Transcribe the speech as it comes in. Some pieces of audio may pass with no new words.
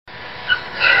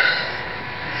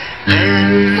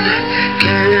And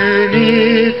can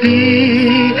it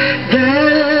be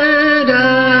that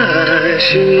I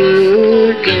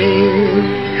should gain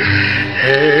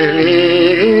an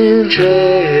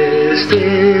interest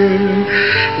in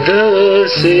the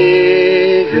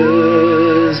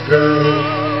Savior's blood?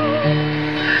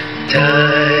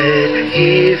 Died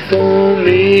he for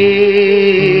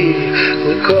me,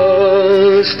 who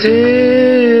caused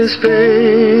his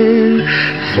pain,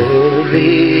 for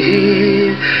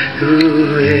me who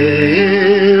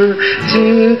am to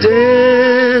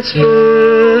death's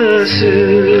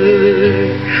pursuit.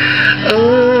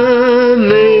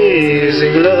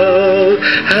 Amazing love,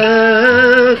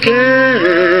 how can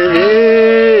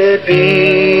it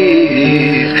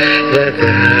be that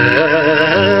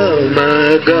thou,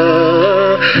 my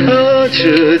God,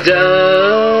 should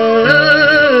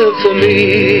die for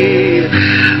me?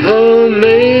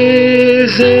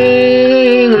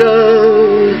 Amazing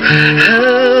love,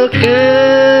 how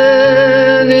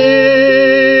can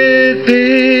it be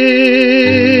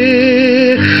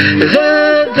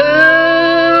that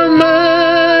thou,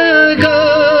 my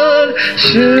God,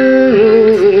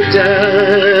 should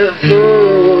die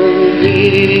for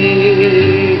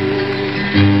me?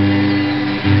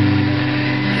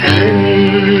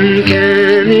 And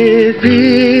can it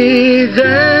be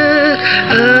that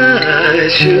I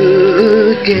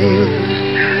should gain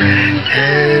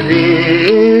an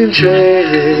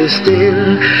interest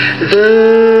in the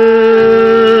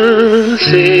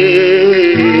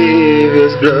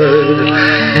Savior's blood?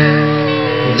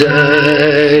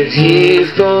 Died he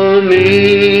for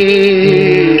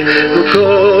me, who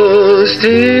caused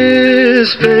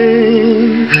his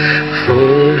pain,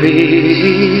 for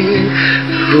me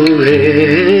who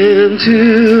am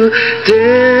to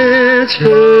death's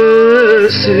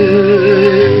pursuit.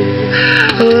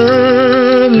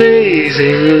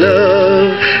 Amazing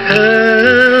love,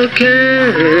 how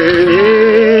can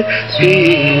it be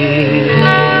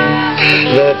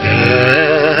that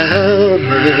thou,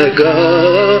 my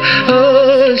God,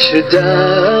 should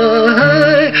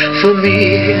die for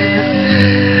me?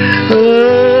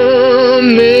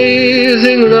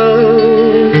 Amazing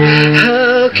love,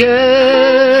 how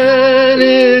can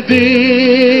it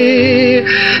be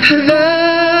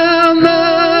thou,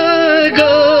 my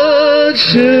God,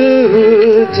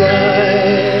 should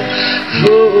die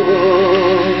for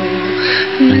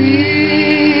me?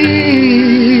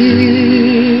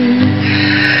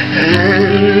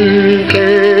 And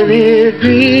can it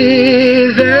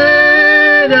be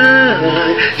that I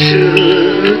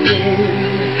should gain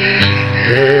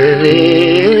an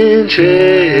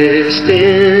interest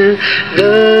in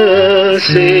the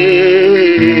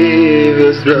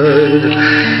Savior's blood?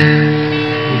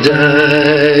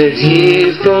 Died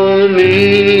he for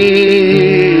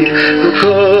me, who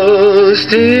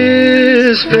caused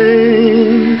his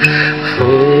pain,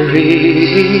 for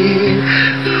me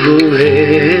who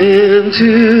am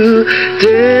to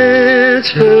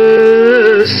death's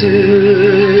pursuit.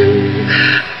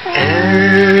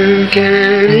 And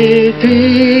can it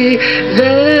be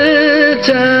that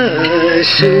I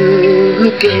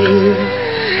should gain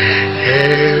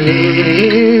an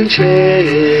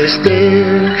interest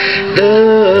in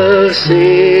the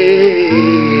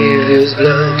Savior's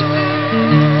blood?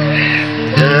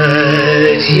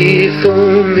 Died he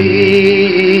for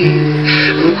me,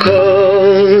 who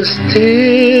caused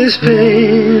his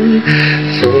pain,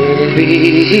 for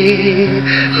me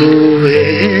who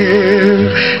am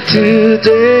to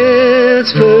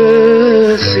death's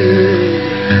pursuit.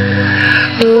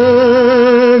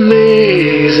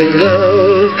 Amazing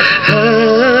love,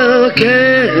 how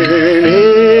can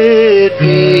it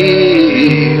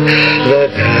be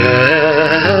that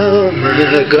thou,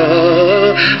 my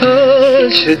God,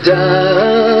 should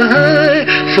die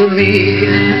for me?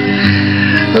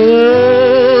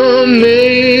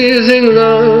 Amazing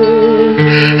love,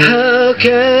 how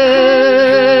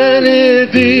can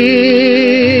it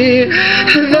be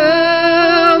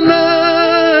thou,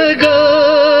 my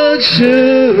God,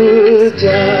 should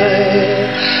die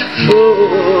for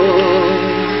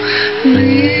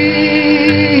me?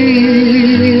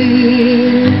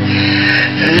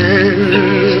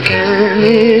 And can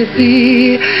it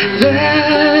be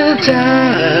that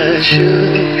I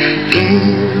should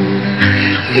gain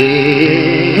the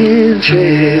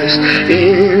interest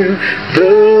in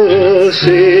the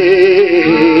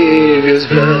Savior's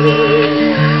blood?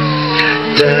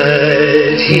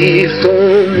 Died he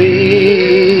for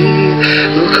me,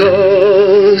 who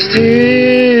caused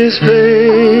his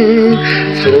pain,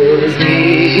 for me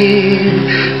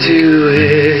to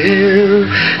him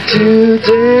to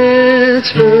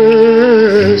death's pursuit.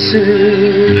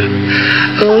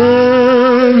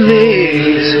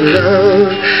 amazing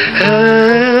love,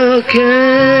 how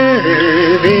can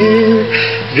it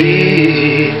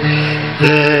be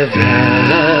that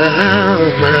thou,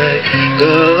 my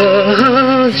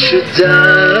God, should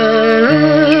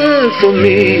die for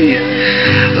me?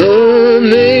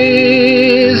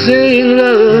 Amazing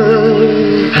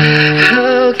love,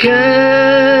 how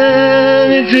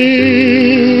can it be